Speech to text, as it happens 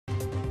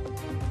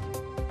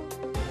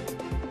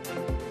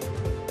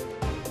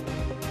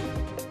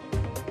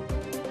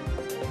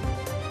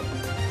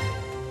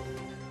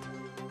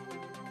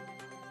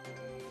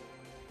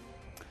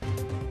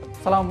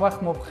سلام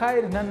وخت مو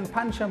بخیر. نن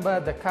پنجشنبه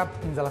د کاپ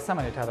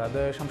 15 نیټه ده.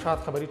 د شمشاد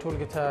خبري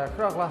ټولګه ته ښه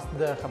راغلاست.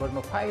 د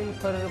خبرونو پیل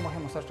پر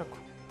مهمو سرټکو.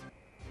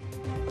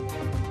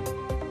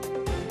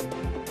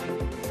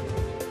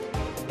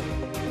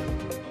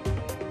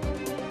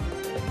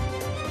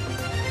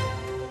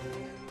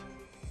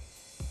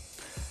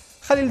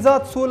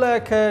 خلیلزاد سوله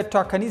که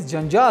ټاکنیز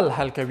جنجال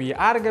حل کوي.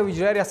 ارګ او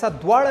اجرایه ریاست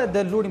دواړه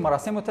د لوړې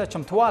مراسمو ته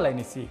چمتوالی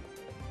نیسي.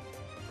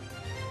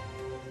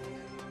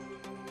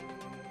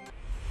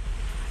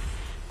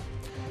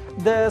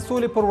 د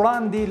سولې پر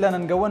وړاندې له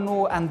ننګونو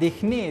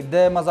اندېښنې د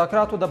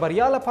مذاکراتو د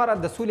بریا لپاره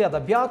د سولې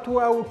ادبیاتو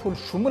او ټول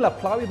شموله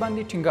پلاوي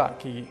باندې ټینګار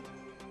کیږي.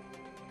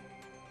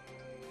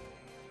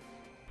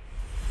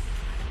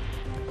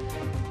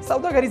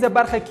 سوداګریزه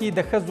برخه کې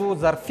د ښځو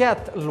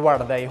ظرفیت لوړ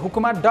دی.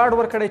 حکومت ډاډ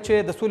ورکړی چې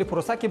د سولې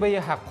پروسه کې به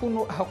یې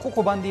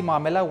حقوقو باندې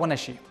معامله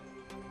ونه شي.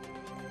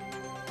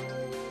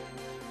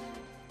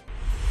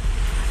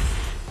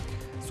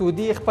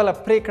 سعودي خپله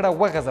پریکړه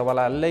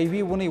وغځوله. له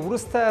یوې اونۍ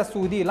وروسته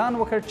سعودي اعلان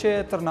وکړ چې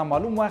تر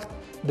نامعلوم وخت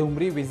د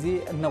عمرې ویزې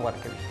نه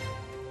ورکوي.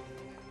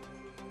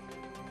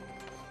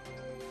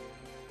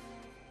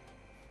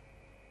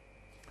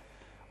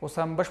 اوس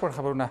هم بشپړ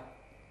خبرونه.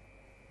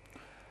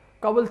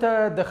 کابل ته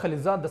د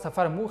خلیلزاد د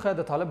سفر موخه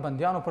د طالب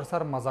بندیانو پر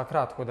سر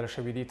مذاکرات ښودل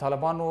شوي دي.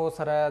 طالبانو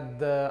سره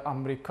د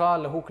امریکا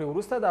له هوکړې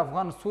وروسته د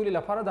افغان سولې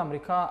لپاره د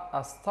امریکا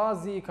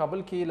استازي کابل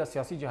کې له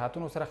سیاسي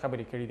جهاتونو سره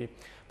خبرې کړي دي.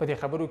 په دې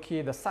خبرو کې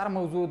د سر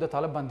موضوع د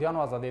طالب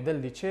بندیانو آزادېدل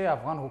دي چې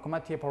افغان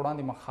حکومت یې په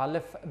وړاندې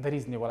مخالف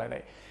دریځ نیولی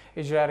دی.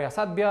 اجرایه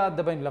ریاست بیا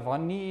د بین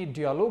الافغاني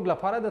ډیالوګ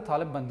لپاره د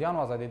طالب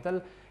بندیانو آزادېدل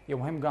یو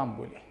مهم ګام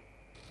بولي.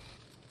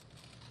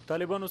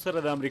 طالبانو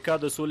سره د امریکا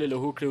د سولې له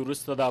هوکړې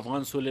وروسته د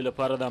افغان سولې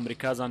لپاره د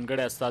امریکا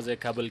ځانګړی استازی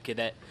کابل کې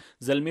دی.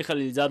 زلمي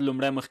خلیلزاد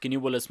لومړی مخکیني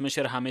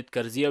ولسمشر حامد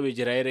کرزي او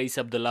اجرایي رئیس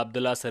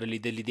عبدالله سره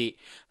لیدلي دي.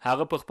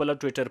 هغه په خپله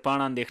ټویټر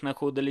پاڼه اندېښنه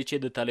ښودلې چې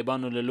د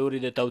طالبانو له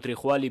لوري د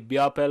تاوتریخوالي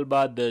بیا پیل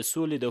به د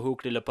سولې د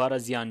هوکړې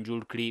لپاره زیان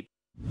جوړ کړي.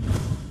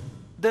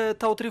 د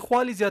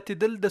تاوتریخوالي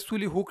زیاتېدل د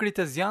سولې هوکړې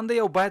ته زیان دی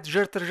او باید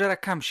ژر تر ژره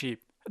کم شي.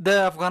 د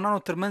افغانانو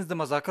ترمنځ د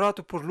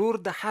مذاکراتو پر لور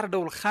د هر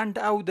ډول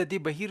خنډ او د دې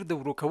بهیر د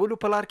ورو کولو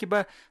په لار کې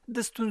به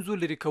د ستونزو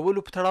لرې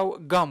کولو په تړاو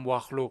ګام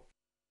واخلو.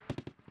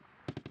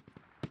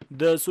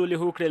 د سولې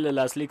هوکړې له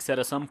لاسلیک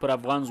سره سم پر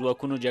افغان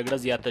ځواکونو جګړه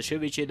زیاته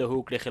شوې چې د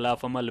هوکړې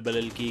خلاف عمل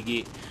بلل کیږي.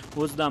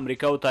 اوس د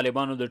امریکا او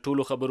طالبانو د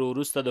ټولو خبرو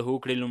وروسته د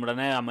هوکړې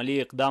لومړنی عملي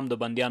اقدام د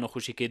بندیانو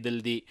خوشي کېدل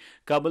دي.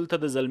 کابل ته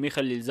د زلمي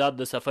خلیلزاد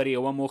د سفر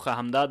یوه موخه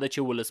همدا ده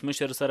چې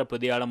ولسمشر سره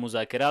په دې اړه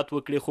مذاکرات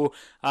وکړي، خو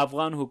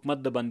افغان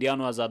حکومت د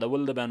بندیانو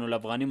آزادول د بین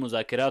الافغاني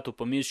مذاکراتو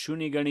په میز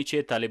شونې ګڼي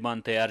چې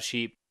طالبان تیار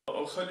شي.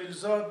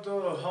 خلیلزاد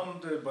هم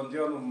د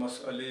بندیانو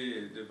مسئلې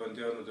د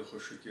بندیانو د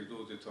خوشي کېدو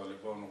د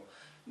طالبانو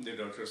د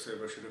ډاکټر صاحب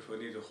اشرف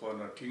غني د خوا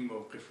نه ټینګ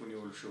موقف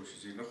ونیول شو چې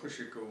زه نه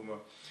خوشي کوم.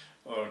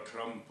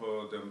 ټرمپ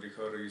د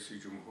امریکا رئیس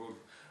جمهور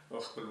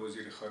خپل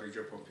وزیر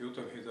خارجه پومپیو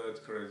ته هدایت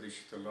کړی دی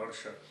چې ته لاړ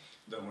شه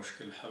دا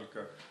مشکل حل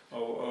کړه.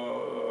 او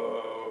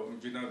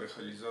جناب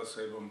خلیلزاد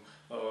صاحب هم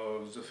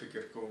زه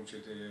فکر کوم چې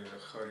د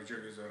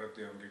خارجه وزارت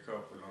د امریکا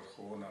په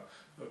لارښوونه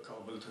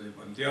کابل ته د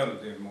بندیانو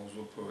د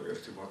موضوع په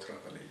ارتباط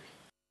راغلی.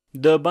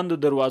 د بندو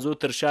دروازو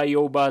تر شا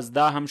یو باز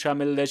دا هم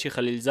شامل دی چې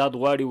خلیلزاد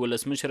غواړي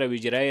ولسمشر او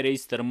اجرایي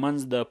رئیس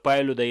ترمنځ د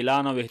پایلو د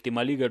اعلان او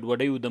احتمالي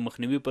ګډوډیو د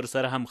مخنیوي پر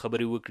سر هم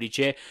خبرې وکړي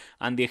چې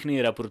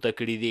اندېښنې راپورته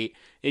کړي دي.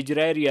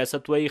 اجرایي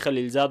ریاست وایي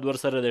خلیلزاد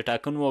ورسره د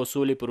ټاکنو او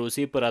سولې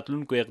پروسې پر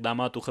راتلونکو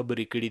اقداماتو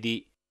خبرې کړي دي.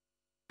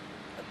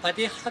 په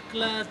دې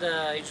هکله د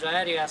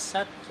اجرایي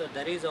ریاست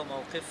دریځ او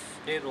موقف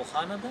ډېر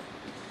روښانه ده.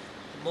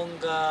 موږ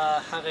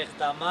هغه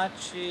اقدامات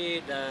چې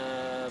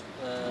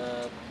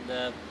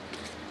د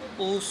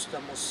اوس د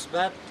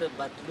مثبت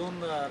بدلون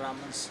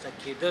رامنځته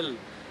کېدل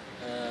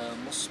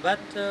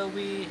مثبت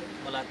وي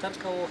ملاتړ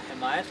کوو،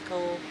 حمایت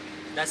کوو.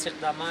 داسې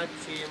اقدامات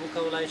چې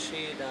وکولای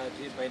شي د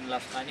بین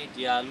الافغاني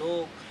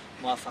ډیالوګ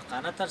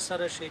موافقانه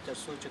ترسره شي تر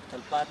څو چې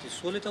تلپاتې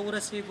سولې ته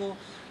ورسیږو.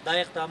 دا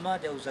اقدامات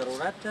یو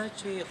ضرورت ده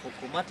چې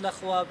حکومت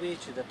لخوا وي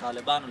چې د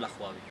طالبانو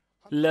لخوا وي.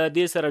 له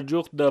دې سره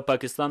جوخت د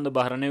پاکستان د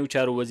بهرنیو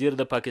چارو وزیر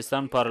د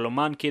پاکستان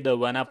پارلمان کې د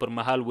وینا پر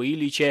مهال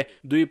ویلي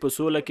چې دوی په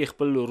سوله کې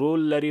خپل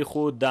رول لري،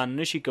 خو دا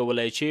نشي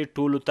کولای چې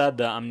ټولو ته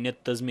د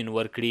امنیت تضمین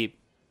ورکړي.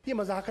 ये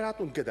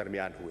مذاکرات उनके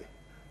दरमियान हुए,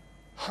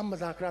 हम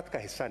مذاکرات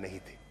کا حصہ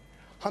नहीं تھے.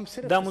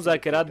 دا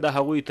مذاکرات د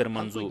هغوی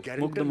ترمنځ وو.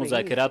 موږ د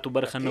مذاکراتو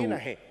برخه نه وو.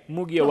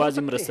 موږ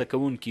یوازې مرسته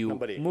کوونکي وو.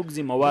 موږ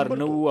ذمهوار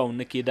نه وو او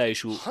نه کېدای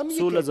شو.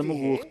 سوله زموږ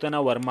غوښتنه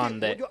ورمان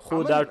ده، خو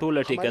دا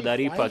ټوله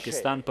ټیکهداري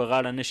پاکستان په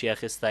غاړه نشي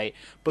اخیستی.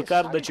 په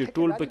کار ده چې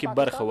ټول پکې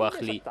برخه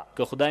واخلي.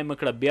 که خدای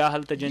مکړه بیا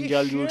هلته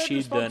جنجال جوړ شي،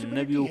 د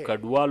نویو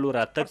کډوالو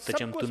راتګ ته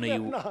چمتو نه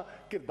یو.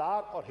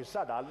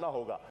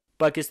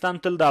 پاکستان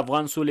تل د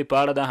افغان سولې په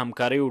اړه د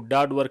همکاریو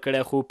ډاډ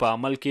ورکړی، خو په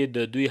عمل کې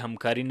د دوی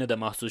همکاري نه ده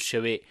محسوس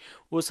شوې.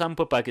 اوس هم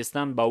په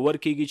پاکستان باور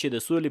کیږي چې د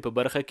سولې په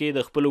برخه کې د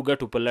خپلو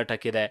ګټو په لټه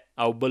کې ده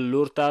او بل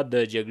لور ته د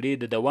جګړې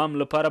د دوام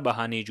لپاره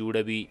بهانې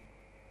جوړوي.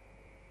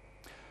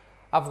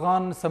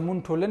 افغان سمون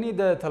ټولنې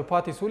د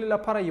تلپاتې سولې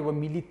لپاره یوه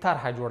ملي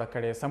طرحه جوړه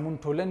کړې. سمون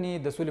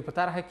ټولنې د سولې په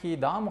طرحه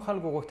کې د عامو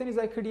خلکو غوښتنې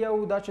ځای کړي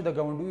او دا چې د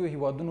ګاونډیو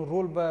هیوادونو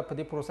رول به په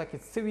دې پروسه کې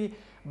څه وي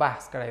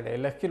بحث کړی دی.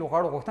 له ښکېلو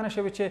غاړو غوښتنه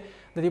شوې چې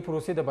د دې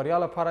پروسې د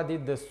بریا لپاره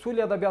دې د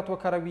سولې ادبیات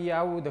وکاروي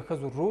او د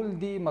ښځو رول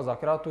دې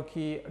مذاکراتو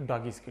کې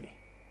ډاګیز کړي.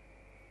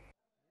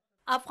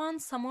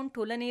 افغان سمون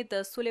ټولنې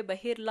د سولې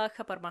بهیر لا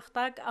ښه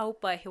پرمختګ او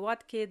په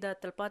هیواد کې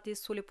د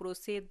تلپاتې سولې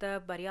پروسې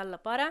د بریا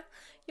لپاره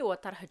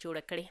یوه طرحه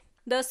جوړه کړې.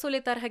 د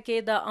سولې طرحه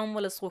کې د عام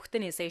ولس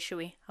غوښتنې ځای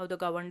شوې او د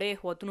ګاونډیو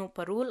هیوادونو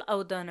په رول او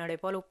د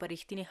نړیوالو په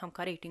رښتینې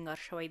همکارۍ ټینګار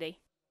شوی دی.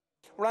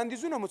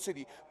 وړاندیزونه مو څه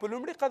دي؟ په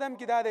لومړي قدم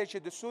کې دا دی چې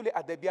د سولې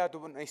ادبیاتو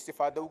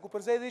استفاده وکړو،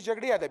 پر ځای د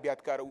جګړې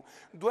ادبیات کاروو.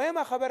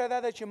 دویمه خبره دا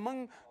ده چې موږ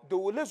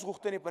د ولس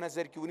غوښتنې په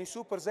نظر کې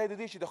ونیسو، پر ځای د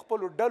دې چې د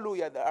خپلو ډلو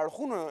یا د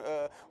اړخونو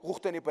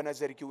غوښتنې په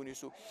نظر کې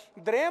ونیسو.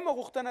 دریمه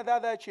غوښتنه دا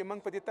ده چې موږ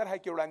په دې طرحه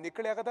کې وړاندې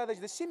کړې هغه دا ده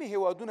چې د سیمې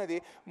هیوادونه د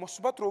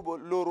مثبت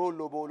رول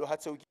لوبولو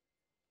هڅه وکړي.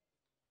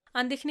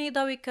 اندېښنې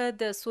دا وي که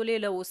د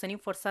سولې له اوسني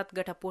فرصت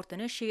ګټه پورته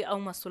نه شي او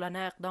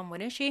مسؤلانه اقدام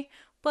ونه شي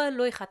په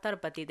لوی خطر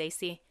بدلیدی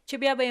سي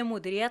چې بیا به یې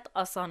مدیریت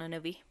اسانه نه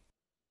وي.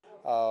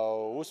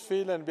 اوس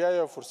فعلا بیا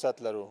یو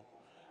فرصت لرو،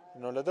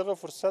 نو له دغه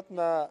فرصت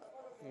نه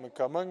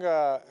که موږ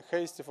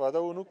ښه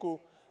استفاده ونه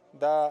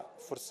کړو دا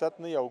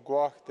فرصت نه یو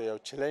ګواښ دی، یو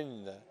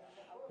چلنج ده.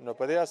 نو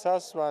په دې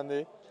اساس باندې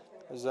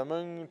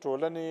زموږ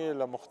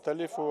ټولنې له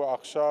مختلفو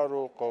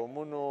اقشارو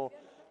قومونو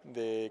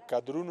د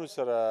کادرونو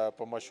سره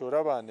په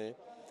مشوره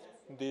باندې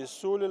د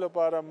سولې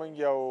لپاره موږ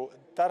یو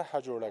طرحه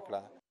جوړه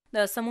کړه.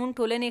 د سمون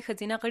ټولنې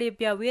ښځینه غړي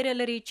بیا ویره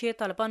لري چې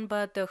طالبان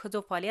به د ښځو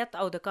فعالیت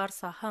او د کار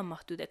ساحه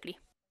محدوده کړي.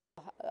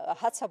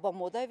 هڅه به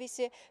موده وي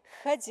چې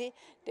ښځې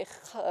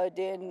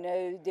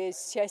د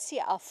سیاسي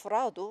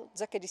افرادو،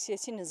 ځکه د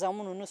سیاسي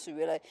نظامونو نسو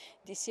ویلی،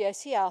 د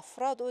سیاسي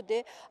افرادو د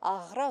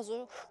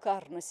اغراضو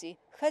ښکار نسي.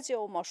 ښځې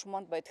او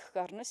ماشومان باید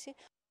ښکار نسي.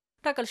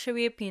 ټاکل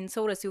شوې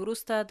 15 ورځې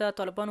وروسته د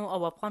طالبانو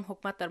او افغان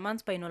حکومت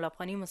ترمنځ بین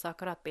الافغاني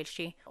مذاکرات پیل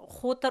شي،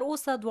 خو تر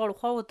اوسه دواړو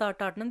خواوو ته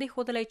ډاډ نه دی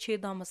ښودلی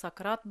چې دا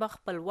مذاکرات به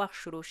خپل وخت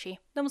شروع شي.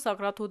 د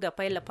مذاکراتو د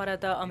پیل لپاره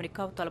د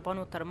امریکا او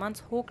طالبانو ترمنځ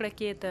هوکړه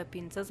کې د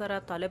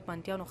 15,000 طالب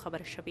بندیانو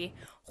خبره شوې،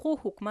 خو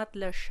حکومت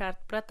له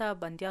شرط پرته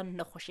بندیان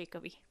نه خوشي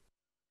کوي.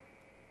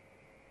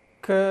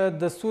 که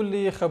د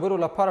سولې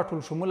خبرو لپاره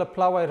ټول شموله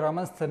پلاوی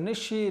رامنځته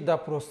نه شي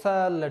دا پروسه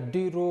له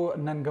ډیرو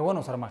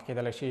ننګونو سره مخ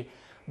کیدلی شي.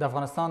 د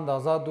افغانستان د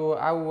آزادو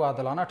او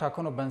عادلانه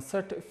ټاکنو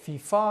بنسټ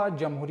فیفا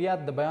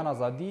جمهوریت د بیان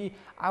ازادي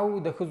او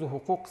د ښځو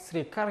حقوق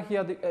سرې کرښې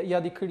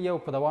یادې کړي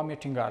او په دوام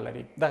یې ټینګار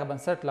لري. دغه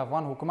بنسټ له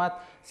افغان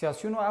حکومت،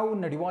 سیاسیونو او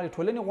نړیوالې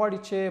ټولنې غواړي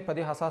چې په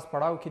دې حساس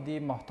پړاو کې د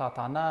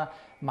محتاطانه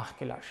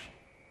مخکې لاړ شي.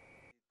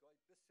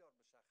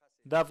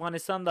 د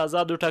افغانستان د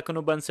آزادو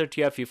ټاکنو بنسټ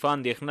یا فیفا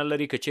اندېښنه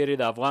لري که چیرې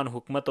د افغان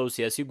حکومت او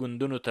سیاسي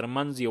ګوندونو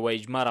ترمنځ یوه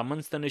اجماع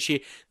رامنځته نه شي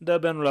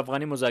د بین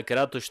الافغاني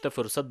مذاکراتو شته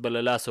فرصت به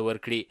له لاسه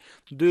ورکړي.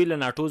 دوی له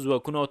ناټو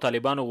ځواکونو او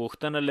طالبانو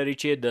غوښتنه لري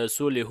چې د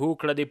سولې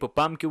هوکړه دې په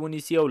پام کې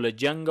ونیسي او له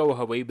جنګ او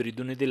هوایي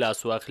بریدونو دې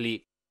لاس واخلي.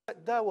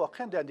 دا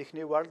واقعا د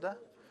اندېښنې وړ ده.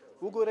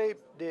 وګورئ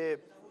د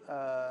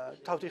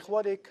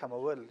تاوتریخوالي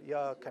کمول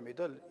یا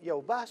کمیدل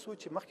یو بحث و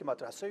چې مخکې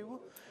مطرح سوی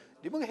و.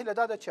 د موږ هیله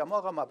دا ده چې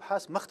هماغه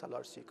مبحث مخته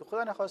لاړ شي، که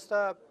خدای نخواسته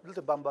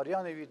دلته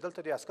بمباریانې وي،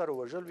 دلته د عسکرو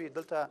وژل وي،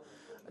 دلته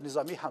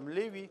نظامي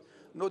حملې وي،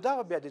 نو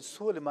دغه بیا د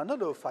سولې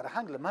منلو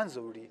فرهنګ له منځه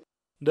وړي.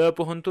 د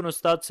پوهنتون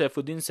استاد سیف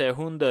الدین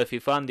سیحون د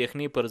فیفا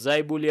اندېښنې پر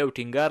ځای بولي او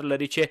ټینګار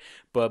لري چې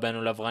په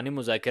بین الافغاني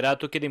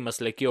مذاکراتو کې د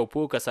مسلکي او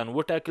پوه کسان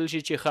وټاکل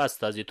شي چې خاص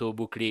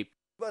استازیتوب وکړي.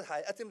 باید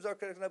هیئت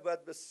مذاکره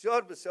باید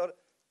بسیار بسیار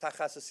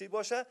تخصصی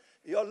باشه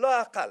یا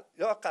لااقل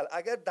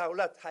اگر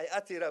دولت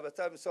هیئتی را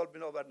به مثال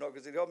بنابر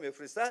ناگزیری ها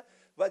میفرسته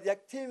باید یک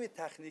تیم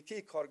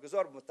تکنیکی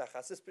کارگزار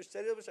متخصص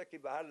پیشتری باشه که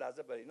به هر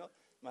لحظه برای اینا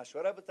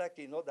مشوره بده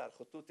که اینا در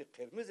خطوط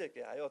قرمزی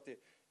که حیات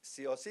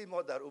سیاسی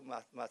ما در اون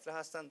مطرح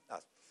هستند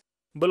است.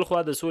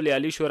 بلخوا د سولې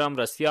عالی شورا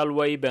مرستیال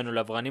وایي بین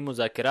الافغاني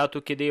مذاکراتو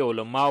کې د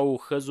علماو،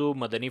 ښځو،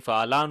 مدني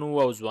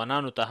فعالانو او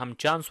ځوانانو ته هم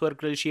چانس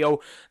ورکړل شي او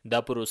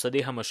دا پروسه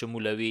دې هم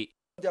شموله وي.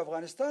 د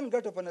افغانستان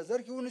ګټه په نظر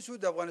کې ونیسو.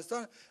 د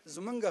افغانستان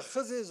زمونږ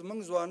ښځې، زمونږ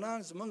ځوانان،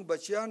 زمونږ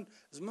بچیان،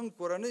 زمونږ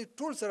کورنۍ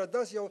ټول سره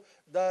داسې یو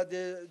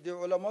د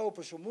علماو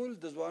په شمول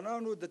د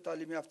ځوانانو د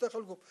تعلیم یافته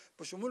خلکو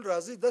په شمول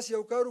راځي داسې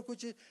یو کار وکړو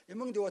چې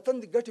موږ د وطن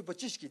د ګټې په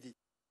چش کې دي.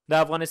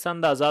 د افغانستان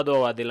د آزادو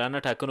او عادلانه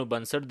ټاکنو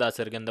بنسټ دا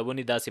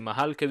څرګندونې داسې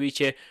مهال کوي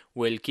چې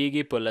ویل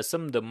کېږي په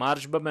 10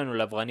 مارچ به بین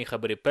الافغاني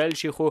خبرې پیل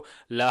شي، خو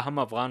لا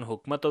هم افغان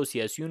حکومت او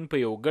سیاسیون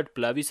په یو ګډ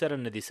پلاوي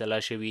سره نه دي سلا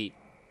شوي.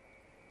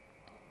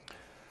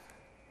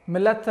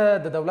 ملت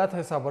د دولت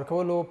حساب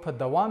ورکولو په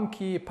دوام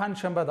کې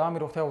پنجشنبه د عامه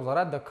روغتیا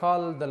وزارت د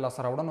کال د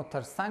لاسته راوړنو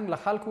ترڅنګ له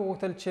خلکو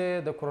وغوښتل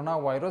چې د کرونا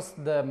وایرس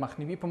د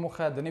مخنیوي په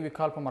موخه د نوي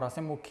کال په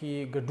مراسمو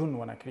کې ګډون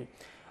ونه کړي.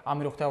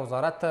 عامه روغتیا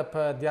وزارت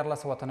په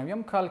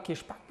 1499 کال کې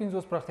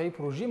 55 پراختیایي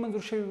پروژې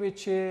منظور شوې وې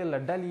چې له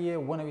ډلې یې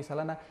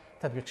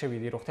 90% تطبیق شوي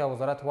دي. روغتیا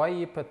وزارت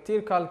وایي په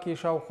تیر کال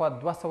کې شاوخوا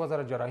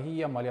 200,000 جراحي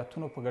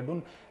عملیاتونو په ګډون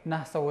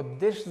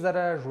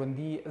 930,000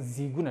 ژوندي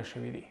زیږونه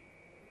شوي دي.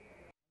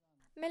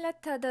 ملت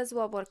ته د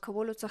ځواب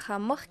ورکولو څخه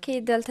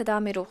مخکې دلته د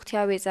عامې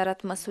روغتیا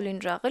وزارت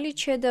مسؤلین راغلي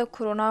چې د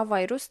کرونا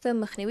وایروس د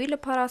مخنیوي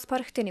لپاره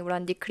سپارښتنې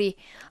وړاندې کړي.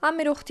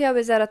 عامې روغتیا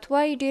وزارت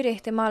وایي ډېر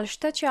احتمال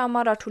شته چې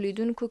عامه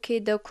راټولیدونکو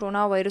کې د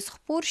کرونا وایروس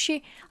خپور شي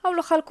او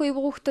له خلکو یې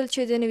وغوښتل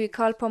چې د نوي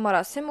کال په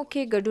مراسمو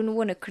کې ګډون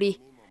ونه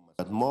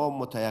کړي. ما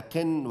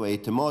متيقن و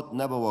اعتماد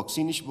نه به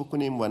واکسینش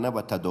بکنیم و نه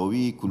به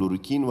تداوی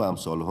کلوروکین و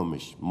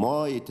امثالهمش. ما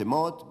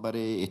اعتماد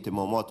برای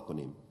اهتمامات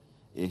کنیم،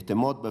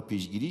 اهتماد به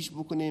پیشگیریش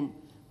بکنیم،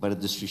 برای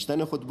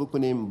دستریشتن خود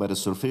بکنیم، برای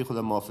سرفه خود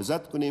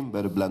محافظت کنیم،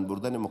 برای بلند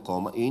بردن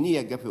مقاومت. اینی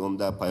یک گپ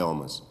عمده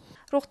پیام است.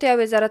 روغتیا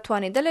وزارت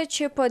توانیدله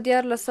چې په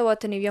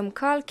 1499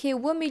 کال کې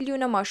 7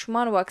 میلیونه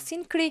ماشومان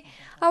واکسین کړي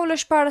او له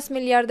 14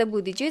 میلیارده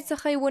بودیجې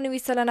څخه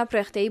 9 سلنه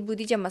پر اختیاري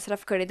بودیجه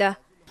مصرف کړې ده.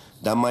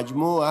 در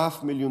مجموع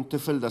 7 میلیون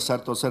طفل در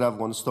سرتاسر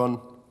افغانستان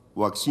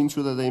واکسین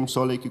شده در این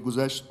سالی که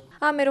گذشت.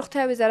 عامې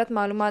روغتیا وزارت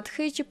معلومات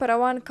ښیي چې په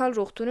روان کال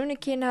روغتونونو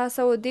کې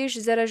 930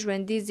 زره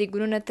ژوندي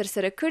زیږونونه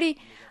ترسره کړي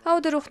او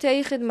د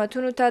روغتیایي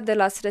خدمتونو ته د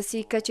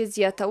لاسرسي کچې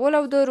زیاتول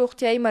او د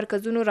روغتیایي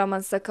مرکزونو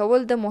رامنځته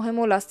کول د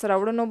مهمو لاسته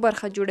راوړنو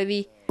برخه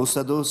جوړوي.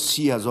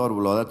 930,000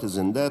 ولادت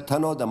زنده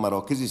تنها در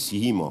مراکز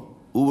صحی ما.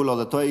 او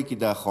ولادتایی که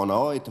در خانه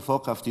ها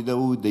اتفاق افتیده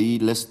او در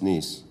این لیست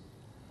نیست.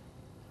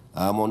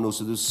 اما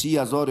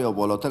 930,000 یا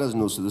بالاتر از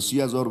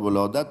 930,000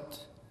 ولادت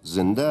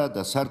زنده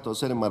در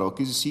سرتاسر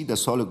مراکز صحی در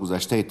سال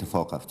گذشته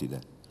اتفاق افتیده.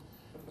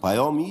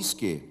 پیام است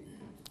که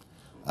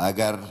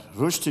اگر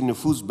رشد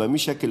نفوس به می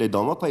شکل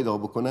ادامه پیدا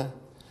بکنه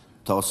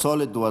تا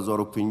سال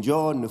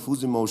 2050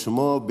 نفوس ما و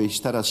شما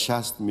بیشتر از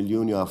 60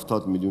 میلیون یا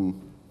 70 میلیون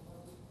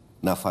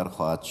نفر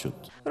خواهد شد.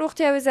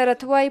 روغتیا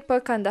وزارت وایي په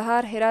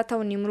کندهار، هرات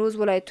او نیمروز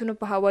ولایتونو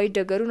په هوایي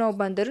ډګرونو او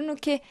بندرونو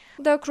کې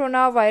د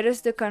کرونا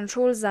وایرس د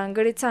کنټرول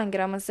ځانګړي څانګې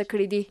رامنځته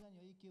کړي دي.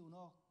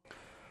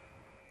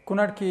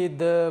 کونړ کې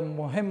د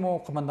مهمو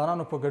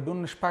قمندانانو په ګډون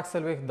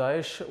 46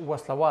 داعش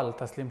وسلوال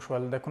تسلیم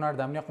شول. د کونړ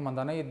د امنیه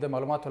قمندانۍ د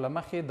معلوماتو له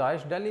مخې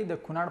داعش ډلې د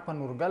کونړ په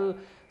نورګل،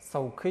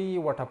 څوکۍ،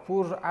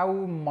 وټپور او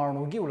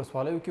ماڼوګي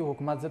ولسوالیو کې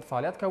حکومت ضد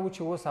فعالیت کاوه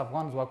چې اوس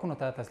افغان ځواکونو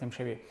ته تسلیم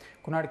شوي.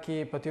 کونړ کې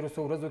په تیرو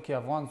څو ورځو کې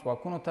افغان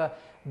ځواکونو ته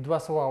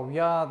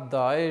 270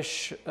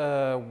 داعش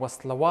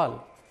وسلوال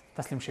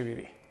تسلیم شوي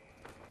وي.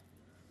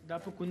 دا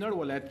په کونړ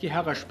ولایت کې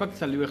هغه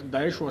 46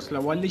 داعش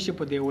وسلوال دي چې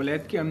په دې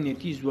ولایت کې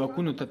امنیتي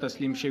ځواکونو ته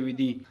تسلیم شوي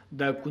دي.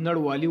 د کونړ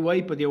والي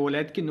وایي په دې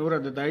ولایت کې نوره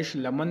د داعش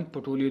لمن په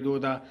ټولېدو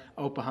ده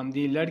او په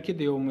همدې لړ کې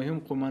د یو مهم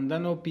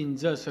قومندان او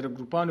 15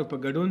 سرګروپانو په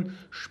ګډون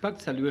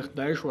 46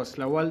 داعش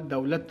وسلوال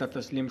دولت ته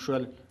تسلیم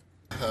شول.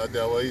 د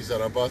هوایي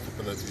ضرباتو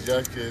په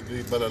نتیجه کې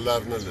دوی بله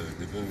لار نه لري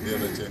بدون دې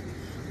نه چې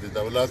د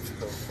دولت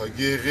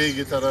خوږې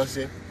غېږې ته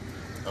راشي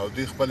او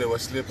دوی خپلې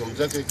وسلې په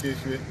مځکه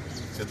کېښوي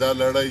چې دا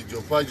لړۍ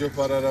جوپا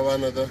جوپا را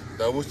روانه ده.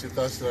 دا اوس چې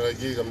تاسو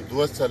راغږېږم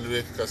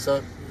 42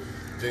 کسان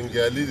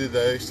جنګیالي د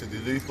داعش چې د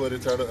دوی پورې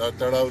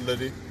تړاو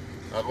لري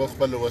هغه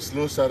خپل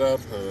وسلو سره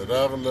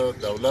راغله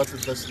دولت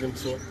تسلیم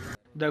شو.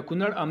 د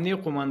کونړ امنیه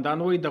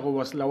قومندان وایي دغه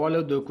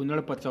وسلوالو د کونړ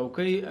په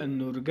څوکۍ،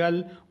 نورګل،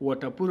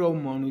 وټپور او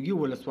ماڼوګي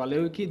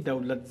ولسوالیو کې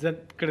دولت ضد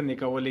کړنې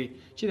کولې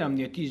چې د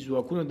امنیتي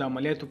ځواکونو د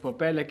عملیاتو په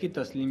پایله کې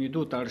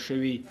تسلیمېدو ته اړ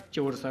شوي چې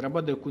ورسره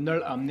به د کونړ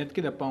امنیت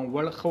کې د پام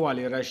وړ ښه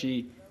والی راشي.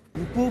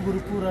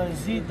 ګروپو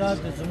راځي دا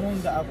د زموږ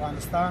د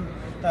افغانستان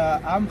ته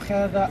هم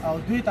خیر ده او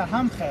دوی ته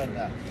هم خیر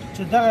ده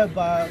چې دغه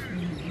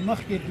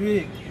مخکې دوی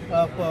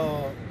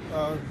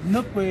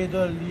نه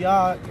پوهېدل یا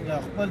د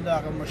خپل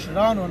دغه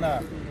مشرانو نه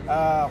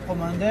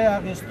قومندۍ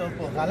اخیستو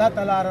په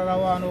غلطه لاره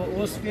روانو.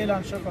 اوس فعلا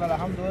شکر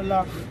الحمدلله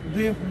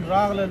دوی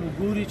راغلل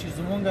وګوري چې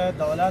زموږ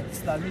دولت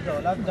اسلامي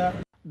دولت ده.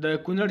 د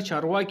کونړ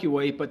چارواکي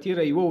وایي په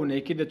تیره یوه اونۍ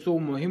کې د څو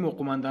مهمو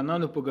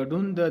قمندانانو په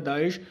ګډون د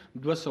داعش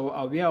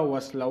 270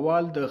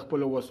 وسلوال د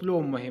خپلو وسلو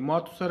او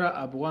مهماتو سره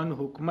افغان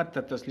حکومت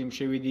ته تسلیم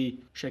شوي دي.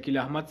 شکیل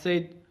احمد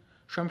سید،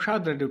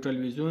 شمشاد رادیو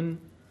ټلویزیون،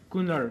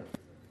 کونړ.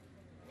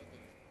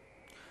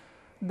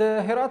 د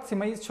هرات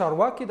سیمهیز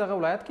چارواکي دغه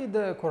ولایت کې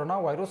د کرونا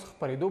وایروس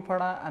خپرېدو په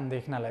اړه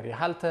اندېښنه لري.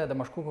 هلته د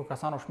مشکوکو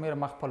کسانو شمېر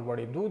مخ په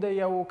لوړېدو دی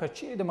او که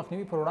چیرې د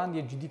مخنیوي پر وړاندې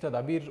جدي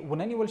تدابیر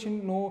ونه نیول شي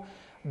نو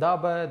دا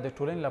به د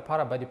ټولنې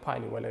لپاره بدې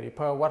پایلې ولري.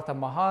 په ورته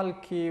مهال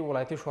کې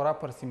ولایتي شورا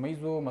پر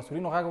سیمهیزو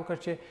مسؤلینو غږ وکړ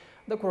چې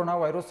د کرونا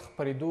وایروس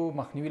خپرېدو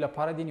مخنیوي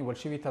لپاره د نیول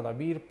شوي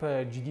تدابیر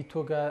په جدي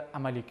توګه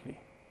عملي کړي.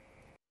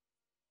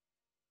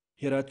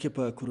 هرات کې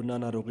په کرونا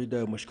ناروغۍ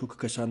د مشکوکو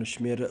کسانو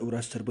شمېر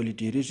ورځ تر بلې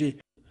ډېرېږي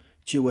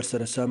چې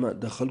ورسره سم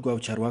د خلکو او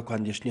چارواکو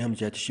اندېښنې هم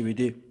زیاتې شوې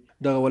دي.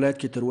 دغه ولایت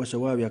کې تر اوسه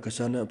 70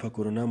 کسان په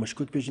کرونا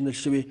مشکوک پیژندل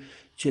شوي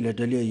چې له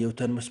ډلې یو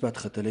تن مثبت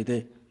ختلی دی.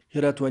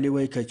 هرات والي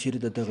وایي که چیرې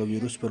د دغه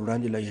ویروس پر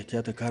وړاندې له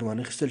احتیاطه کار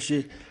وانخیستل شي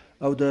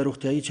او د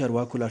روغتیایي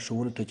چارواکو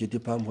لارښوونو ته جدي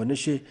پام ونه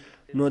شي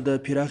نو د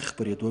پراخ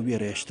خپرېدو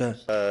ویره شته.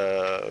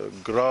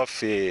 گراف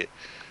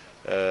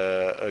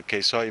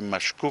کیس‌های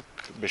مشکوک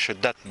به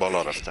شدت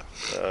بالا رفته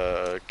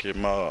که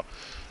ما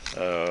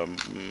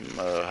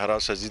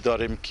حراستی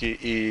داریم که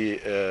این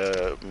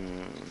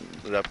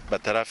به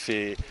طرف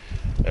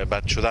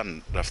بد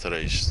شدن رفته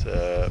است.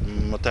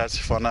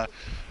 متاسفانه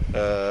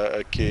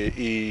که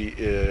این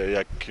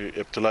یک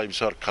ابتلای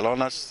بسیار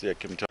کلان است.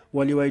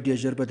 والی وایي ډېر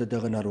ژر به د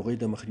دغه ناروغۍ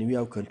د مخنیوي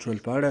او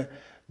کنټرول په اړه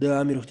د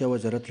عامې روغتیا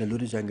وزارت له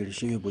لوري ځانګړې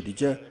شوې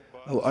بودیجه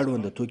او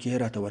اړونده توکي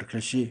هرات ته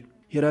ورکړل شي.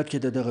 هرات کې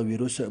د دغه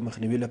ویروس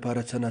مخنیوي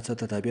لپاره څه ناڅه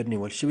تدابیر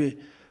نیول شوي،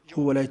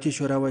 خو ولایتي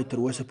شورا وایي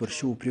تر اوسه پر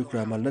شویو پرېکړو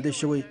عمل نه دی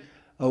شوی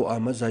او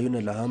عامه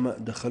ځایونه لا هم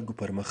د خلکو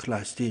پر مخ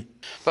خلاص دي.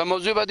 و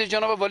موضوع بعدی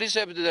جناب والی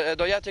صاحب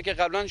هدایتی که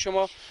قبلا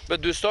شما به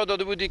دوستا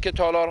داده بودی که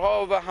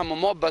تالارها و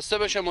حمام‌ها بسته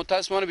بشه،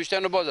 متأسفانه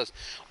بیشتر باز است.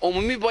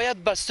 عمومی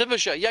باید بسته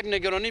بشه. یک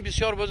نگرانی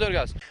بسیار بزرگ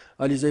است.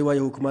 علیزی وایي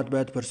حکومت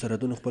باید پر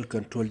سرحدونو خپل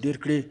کنټرول ډیر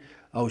کړي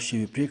او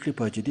شوي پرېکړې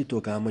په جدي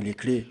توګه عملي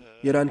کړي.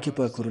 ایران کې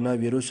په کرونا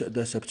ویروس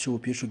د ثبت شوو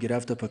پیښو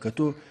ګراف ته په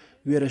کتو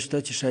ویره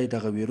شته چې شاید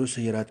دغه ویروس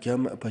هرات کې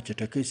هم په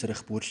چټکۍ سره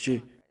خپور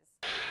شي.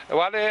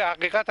 ولی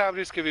حقیقت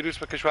امری است که ویروس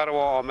به کشور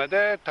ما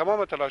آمده.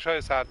 تمام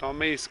تلاش‌های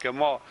صحت‌عامه است که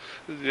ما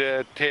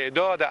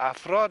تعداد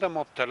افراد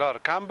مبتلا را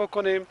کم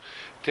بکنیم،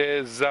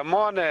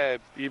 زمان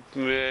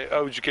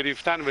اوج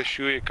گرفتن و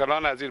شیوع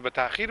کلان از این به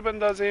تأخیر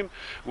بندازیم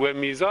و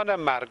میزان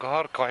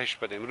مرگ‌ها را کاهش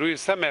بدیم. روی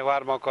 3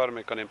 محور ما کار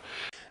میکنیم.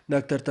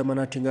 ډاکټر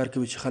تمنا ټینګار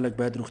کوي چې خلک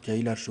باید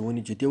روغتیایي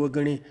لارښوونې جدي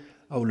وګڼي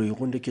او لوی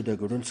غونډه کې د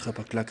ګډون څخه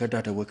په کلکه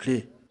ډاډه وکړي.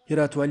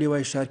 هرات والي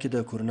وایي ښار کې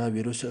د کرونا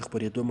ویروس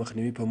خپرېدو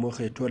مخنیوي په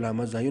موخه ټول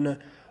عامه ځایونه،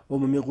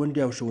 عمومي غونډې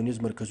او ښوونیز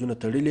مرکزونه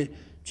تړلي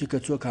چې که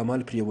څوک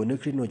عمل پرې ونه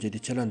کړي نو جدي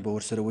چلند به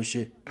ورسره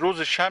وشي.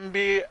 روز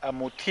شنبه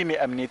تیم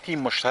امنیتی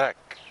مشترک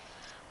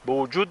به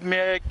وجود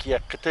میاد که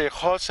یک قطعه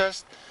خاص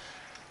است،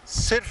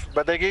 صرف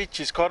به دیگه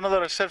چیز کار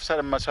نداره، صرف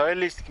سر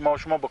مسائلی است که ما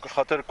شما به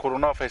خاطر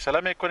کرونا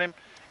فیصله میکنیم،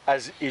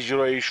 از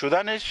اجرایه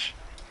شدنش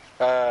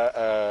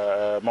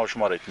ما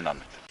شما را اطمینان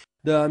میدیم.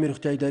 د عامې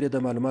روغتیا ادارې د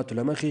معلوماتو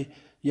له مخې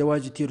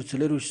یوازې تیرو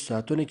 24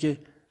 ساعتونو کې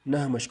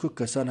 9 مشکوک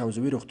کسان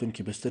حوزوي روغتون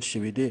کې بستر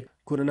شوي دي.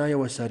 کرونا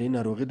یوه ساري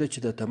ناروغي ده چې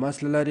د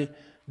تماس له لارې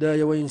د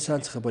یوه انسان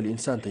څخه بل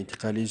انسان ته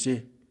انتقالیږي.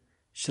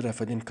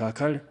 شرف الدین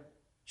کاکړ،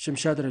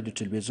 شمشاد رادیو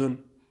ټلویزیون،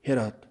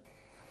 هرات.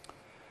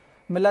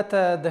 ملت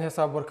د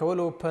حساب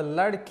ورکولو په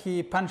لړ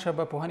کې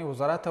پنجشنبه پوهنې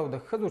وزارت او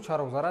د ښځو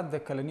چارو وزارت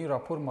د کلني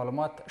راپور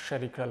معلومات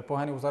شریک کړل.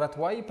 پوهنې وزارت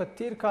وایي په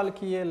تیر کال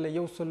کې یې له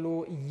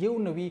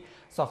 101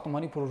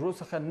 ساختماني پروژو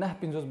څخه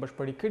 950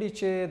 بشپړې کړي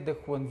چې د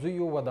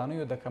ښوونځیو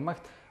ودانیو د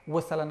کمښت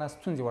 2%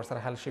 ستونزې ورسره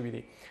حل شوي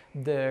دي.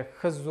 د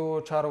ښځو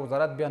چارو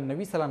وزارت بیا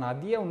 90%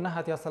 عادي او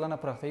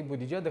 9% پراختیایي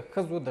بودیجه د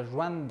ښځو د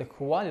ژوند د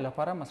ښه والي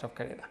لپاره مصرف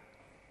کړې ده.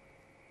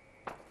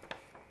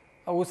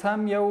 اوس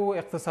هم یو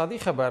اقتصادي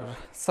خبر.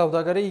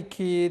 سوداګرۍ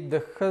کې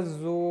د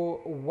ښځو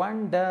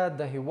ونډه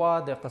د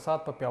هیواد اقتصاد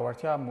په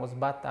پیاوړتیا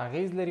مثبت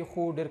اغیز لري،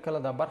 خو ډېر کله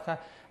دا برخه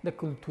د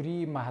کلتوري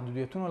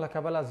محدودیتونو له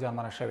کبله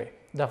زیانمنه شوې.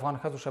 د افغان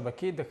ښځو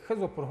شبکې د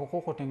ښځو پر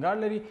حقوقو ټینګار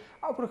لري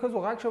او پر ښځو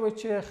غږ شوی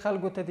چې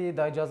خلکو ته دې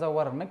د اجازه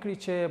ورنه کړي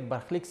چې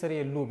برخلیک سره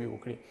یې لوبې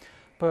وکړي.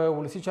 په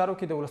ولسي چارو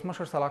کې د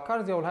ولسمشر سلاکار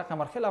ضیاءالحق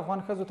امرخیل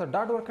افغان ښځو ته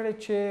ډاډ ورکړی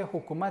چې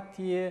حکومت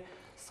یې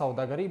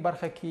سوداګرۍ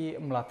برخه کې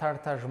ملاتړ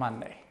ته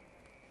ژمن دی.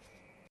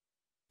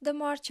 د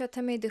مارچ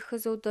 8 د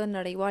ښځو د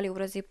نړیوالې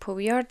ورځې په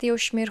ویاړ د یو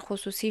شمېر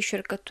خصوصي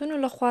شرکتونو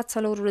لخوا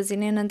 4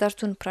 ورځنی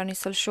نندارتون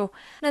پرانیستل شو.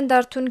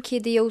 نندارتون کې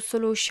د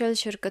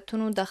 160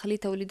 شرکتونو داخلي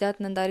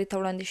تولیدات نندارې ته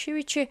وړاندې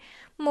شوي چې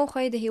موخه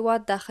یې د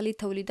هیواد داخلي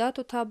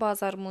تولیداتو ته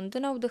بازار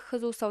موندنه او د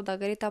ښځو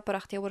سوداګرۍ ته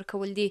پراختیا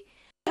ورکول دي.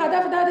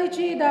 هدف دا دی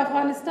چې د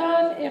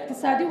افغانستان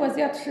اقتصادي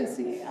وضعیت ښه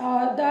سي.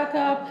 دا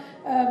که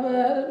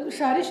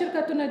ښاري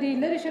شرکتونه دي،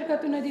 لرې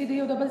شرکتونه دي، د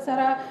یو د بل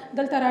سره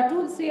دلته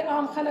راټول سي،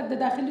 عام خلک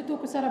د داخلي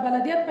توکو سره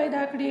بلدیت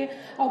پیدا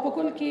کړي او په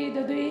کل کې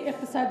د دوی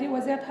اقتصادي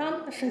وضعیت هم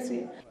ښه سي.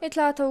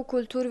 اطلاعات او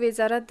کلتور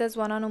وزارت د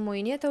ځوانانو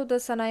معینیت او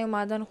د صنایعو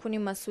معدن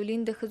خونې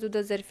مسؤلین د ښځو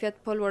د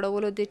ظرفیت په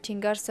لوړولو د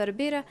ټینګار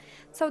سربیره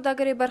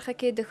سوداګرۍ برخه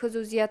کې د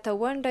ښځو زیاته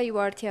ونډه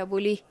یوه اړتیا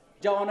بولي.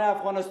 جوانان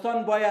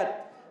افغانستان باید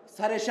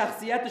سر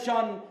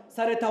شخصیتشان،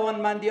 سر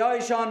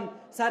توانمندی‌هایشان،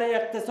 سر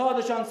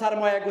اقتصادشان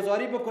سرمایه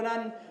گذاری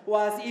بکنن و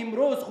از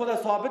امروز خود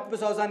ثابت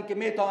بسازن که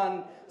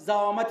میتونن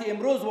زعامت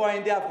امروز و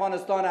آینده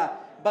افغانستان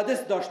به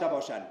دست داشته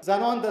باشند.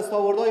 زنان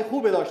دستاوردهای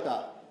خوبی داشته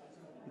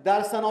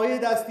در صنایع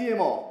دستی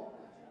ما،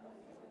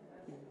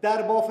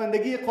 در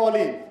بافندگی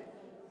قالین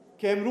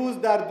که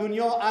امروز در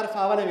دنیا عرف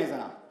اول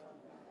میزنن،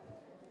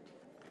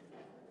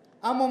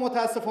 اما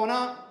متاسفانه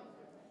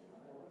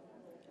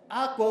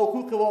حق و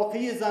حقوق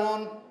واقعی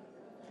زنان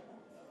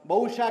با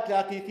اون شکل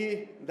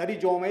حقیقی در این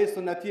جامعه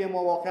سنتی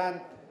ما واقعا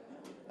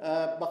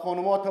به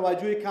خانم‌ها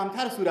توجه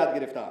کمتر صورت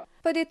گرفته.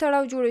 په دې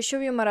تړاو جوړې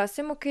شوې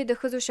مراسمو کې د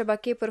ښځو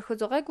شبکې پر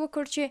ښځو غږ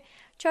وکړ چې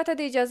چاته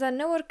د اجازه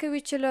نه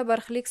ورکوي چې له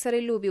برخلیک سره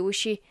لوبې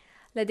وشي.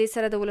 له دې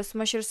سره د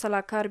ولسمشر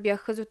سلاکار بیا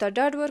ښځو ته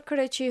ډاډ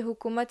ورکړی چې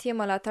حکومت یې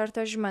ملاتړ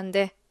ته ژمن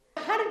دی.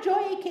 هر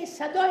جایی که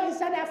صدای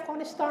زن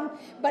افغانستان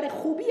برای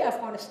خوبی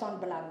افغانستان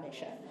بلند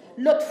میشه،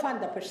 لطفاً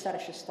در پشت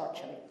سرش استاد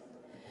شوید.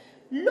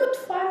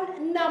 لطفاً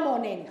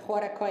نمانین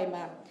خوراکای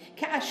من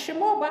که از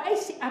شما با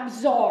ایس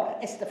ابزار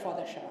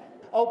استفاده شود.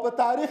 او په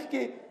تاریخ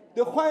کې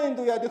د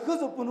خویندو یا د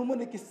ښځو په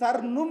نومونو کې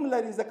سر نوم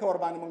لري، ځکه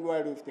ورباندې موږ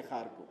وایو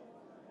افتخار کوو.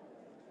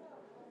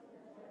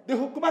 د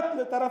حکومت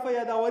له طرفه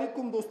یاداوري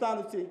کوم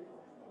دوستانو چې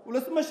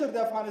ولسمشر د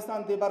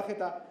افغانستان دې برخې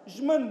ته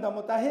ژمن ده،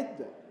 متحد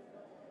ده،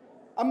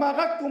 اما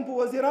غږ کوم په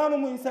وزیرانو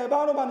مو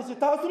صاحبانو باندې چې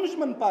تاسو هم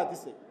ژمن پاتې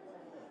سئ.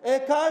 ای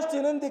کاش چې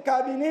نن د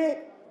کابینې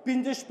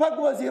پنځه شپږ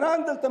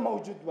وزیران دلته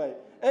موجود وای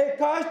ای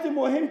کاش چې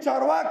مهم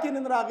چارواکي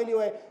نن راغلي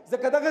وای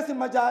ځکه دغسې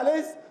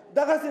مجالس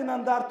دغسې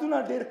نندارتونه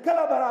ډېر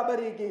کله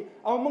برابرېږي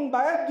او موږ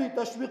باید دوی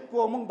تشویق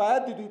کړو موږ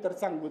باید د دوی تر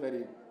څنګ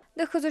ودرېږو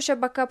د ښځو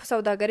شبکه په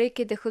سوداګرۍ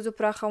کې د ښځو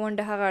پراخه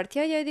ونډه هغه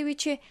اړتیا یادوي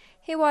چې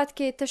هیواد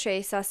کې تشه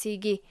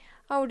احساسیږي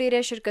او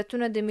ډیری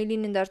شرکتونه د ملي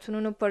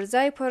نندارتونونو پر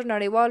ځای پر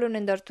نړیوالو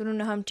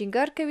نندارتونونو هم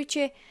ټینګار کوي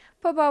چې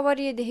په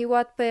باور یې د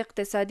هیواد په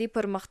اقتصادي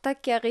پرمختګ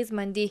کې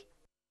اغیزمن دي.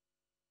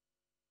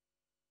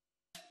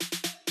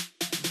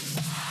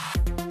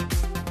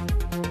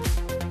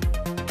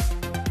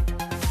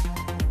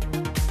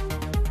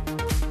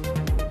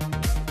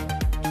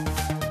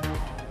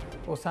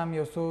 اوس هم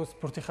یو څو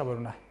سپورتي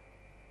خبرونه.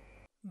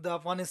 د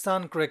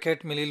افغانستان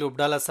کرکټ ملي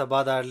لوبډله سبا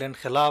د آیرلند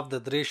خلاف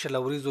د 3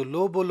 شلوریزو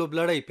لوبو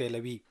لوبلړۍ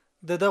پیلوي.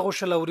 د دغو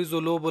شلوریزو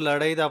لوبو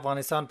لړۍ د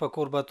افغانستان په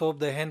کوربتوب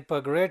د هند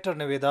په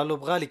ګریټر نویدا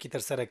لوبغالي کې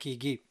ترسره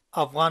کیږي.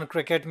 افغان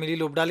کرکټ ملي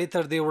لوبډلې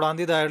تر دې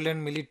وړاندې د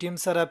آیرلند ملي ټیم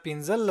سره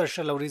 15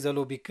 شلوریزه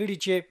لوبې کړي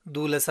چې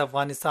 12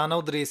 افغانستان او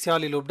 3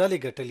 سیالي لوبډلې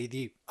ګټلې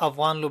دي.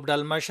 افغان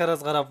لوبډل مشر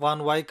اصغر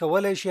افغان وای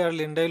کولای شي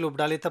آیرلندۍ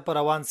لوبډلې ته په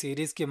روان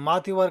سیریز کې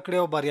ماتې ورکړي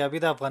او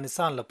بریابي د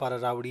افغانستان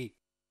لپاره راوړي.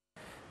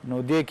 نو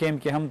دې کیم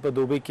کې هم په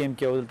دوبۍ کیم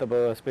کې او دلته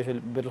په سپیشل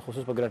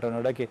بالخصوص په ګریټر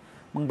نویډا کې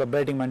موږ په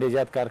بیټینګ باندې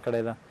زیات کار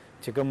کړی ده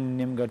چې کوم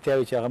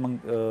نیمګړتیاوې چې هغه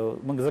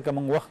موږ ځکه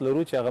موږ وخت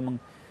لرو چې هغه موږ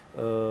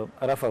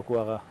رفع کړو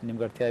هغه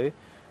نیمګړتیاوې.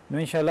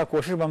 نو انشاءالله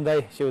کوشش به هم دی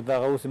چې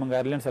دغه اوس موږ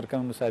آیرلند سره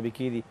کوم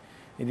مسابقې دي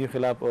د دوی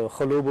خلاف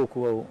ښه لوبه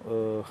وکړو او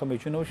ښه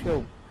میچونه وشي او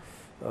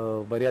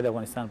بریا د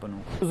افغانستان په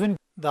نوم.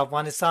 د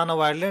افغانستان او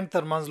آیرلند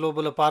ترمنځ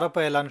لوبو لپاره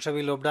په اعلان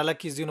شوي لوبډله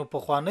کې ځینو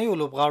پخوانیو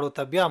لوبغاړو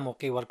ته بیا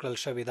موقع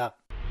ورکړل شوې ده.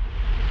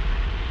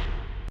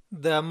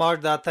 د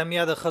مارچ د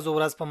 8 د ښځو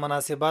ورځ په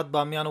مناسبت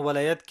بامیان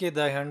ولایت کې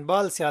د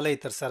هندبال سیالۍ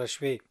ترسره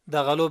شوې.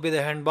 د غلوبې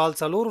د هندبال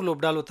څلورو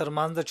لوبډالو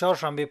ترمنځ د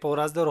چهارشنبې په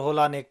ورځ د روح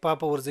الله نیکپا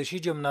په ورزشي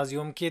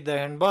جمنازیوم کې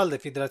د هندبال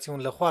د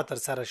فدراسیون لخوا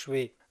ترسره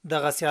شوې.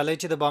 دغه سیالۍ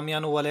چې د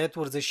بامیان ولایت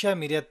ورزشي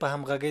امریت په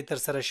همغږۍ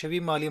ترسره شوي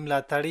مالی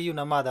ملاتړي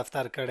یونما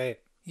دفتر کړی.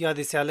 یا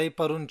د سیالۍ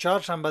پرون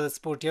چهارشنبه د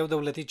سپورټي او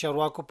دولتي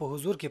چارواکو په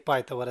حضور کې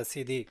پای ته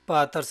ورسېدې.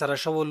 په ترسره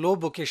شوو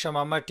لوبو کې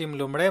شمامه ټیم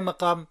لومړی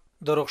مقام،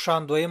 د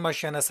رخشان دویمه،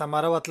 شینه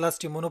سمره او اطلس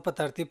ټیمونو په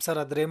ترتیب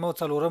سره درېم او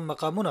څلورم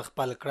مقامونه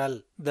خپل کړل.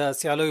 د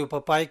سیالیو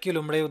په پای کې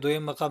لومړی او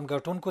دویم مقام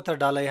ګټونکو ته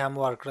ډالۍ هم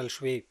ورکړل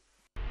شوې.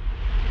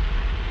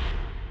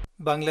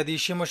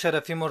 بنگلادیشي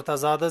مشرفي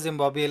مرتضی د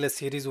زیمبابوې له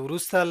سیریز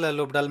وروسته له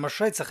لوبډل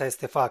مشرۍ څخه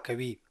استعفا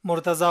کوي.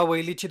 مرتضی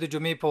ویلي چې د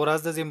جمعې په ورځ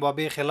د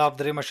زیمبابوې خلاف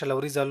درېیمه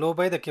شلوریزه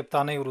لوبه د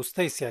کپتانۍ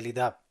وروستۍ سیالي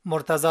ده.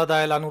 مرتضی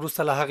د اعلان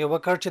وروسته له هغې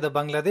وکړ چې د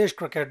بنگلادیش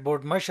کرکټ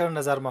بورډ مشر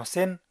نظر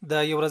محسن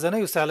د یو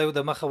ورځنیو سیالیو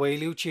د مخه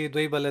ویلي چې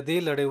دوی به له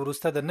دې لړۍ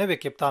وروسته د نوي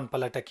کپتان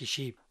په لټه کې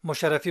شي.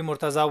 مشرفي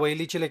مرتضی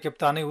ویلي چې له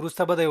کپتانۍ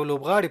وروسته به د یو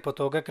لوبغاړي په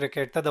توګه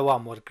کرکټ ته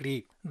دوام ورکړي.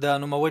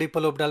 د نوموړي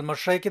په لوبډل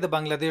مشرۍ کې د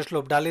بنگلادیش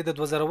لوبډلې د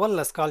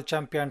 2019 کال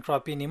چمپیون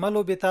ټرافي نیمه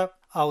لوبې ته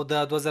او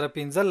د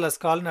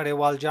 2015 کال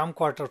نړیوال جام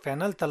کوارټر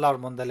فینل ته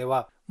لار موندلې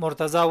وه.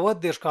 مرتضی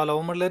 30 کاله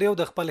عمر لري او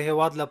د خپل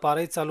هیواد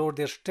لپاره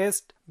 40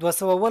 ټیسټ،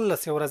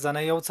 219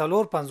 ورځنۍ او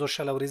 450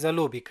 شلوریزه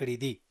لوبې کړې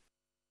دي.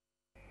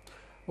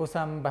 اوس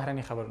هم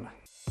بهرني خبرونه.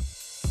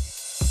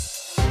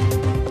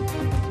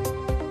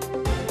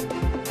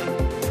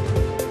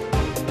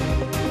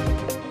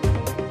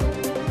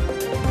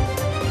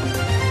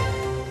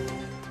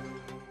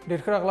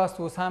 ډېر ښه راغلاست.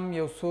 اوس هم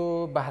یو څو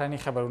بهرني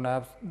خبرونه.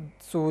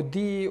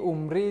 سعودي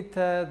عمرې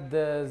ته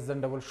د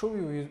ځنډول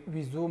شویو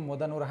ویزو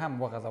موده نور هم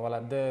وغځوله.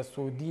 د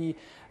سعودي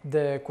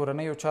د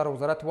کورنیو چارو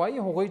وزارت وایي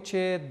هغوی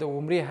چې د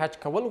عمرې حج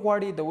کول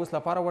غواړي د اوس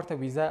لپاره ورته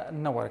ویزه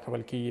نه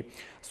ورکول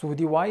کیږي.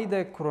 سعودي وایي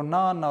د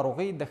کرونا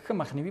ناروغۍ د ښه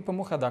مخنیوي په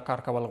موخه دا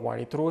کار کول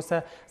غواړي. تر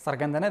اوسه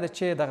څرګنده نه ده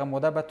چې دغه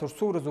موده به تر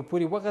څو ورځو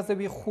پورې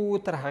وغځوي، خو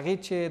تر هغې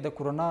چې د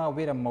کرونا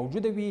ویره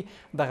موجوده وي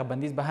دغه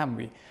بندیز به هم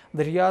وي.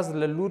 د ریاض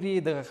له لوري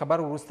دغه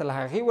خبر وروسته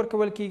له هغې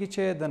ورکول کیږي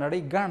چې د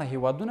نړۍ ګڼ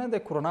هیوادونه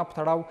د کرونا په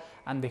تړاو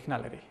اندېښنه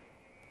لري.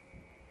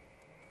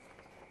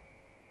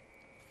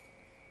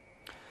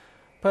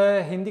 په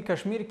هندي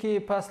کشمیر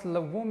کې پس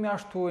له 2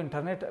 میاشتو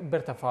انټرنیټ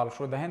بیرته فعال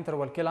شو. د هند تر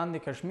ولکې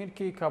لاندې کشمیر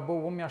کې کابو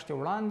 2 میاشتې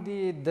وړاندې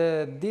د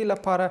دې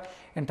لپاره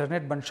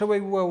انټرنیټ بند شوی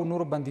و او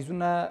نور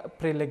بندیزونه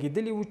پرې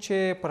لګېدلي وو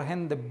چې پر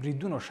هند د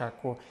بریدونو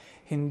شک و.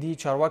 هندي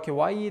چارواکي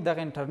وایي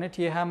دغه انټرنیټ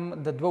یې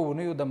هم د 2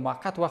 اونیو د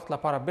موقت وخت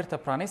لپاره بیرته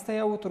پرانیستی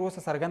او تر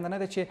اوسه څرګنده نه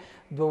ده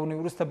چې 2 اونیو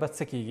وروسته به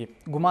څه کیږي.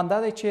 ګمان دا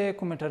دی چې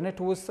کوم انټرنیټ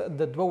اوس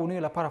د 2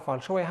 اونیو لپاره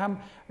فعال شوی هم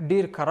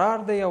ډیر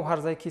قرار دی او هر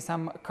ځای کې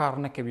سم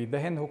کار نه کوي.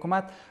 د هند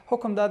حکومت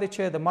حکم دا دی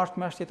چې د مارچ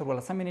میاشتې تر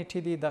 18 نیټې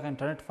دی دغه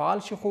انټرنیټ فعال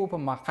شي، خو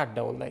په موقت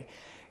ډول دی.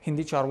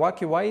 هندي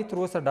چارواکي وایي تر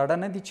اوسه ډاډه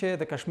نه دي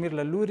چې د کشمیر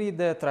له لوري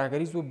د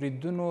ترهګریزو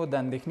بریدونو د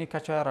اندېښنې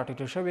کچه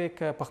راټیټه شوې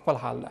که په خپل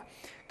حال ده.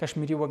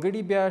 کشمیري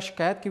وګړي بیا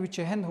شکایت کوي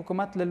چې هند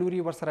حکومت له لوري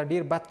ورسره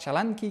ډیر بد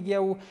چلند کیږي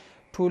او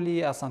ټولې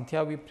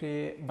اسانتیاوې پرې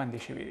بندې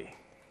شوې دي.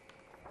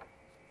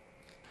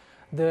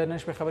 د نن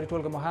شپې خبري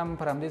ټولګه مو هم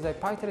پر همدې ځای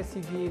پای ته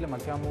رسیږي. له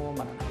ملتیا مو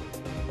مننه.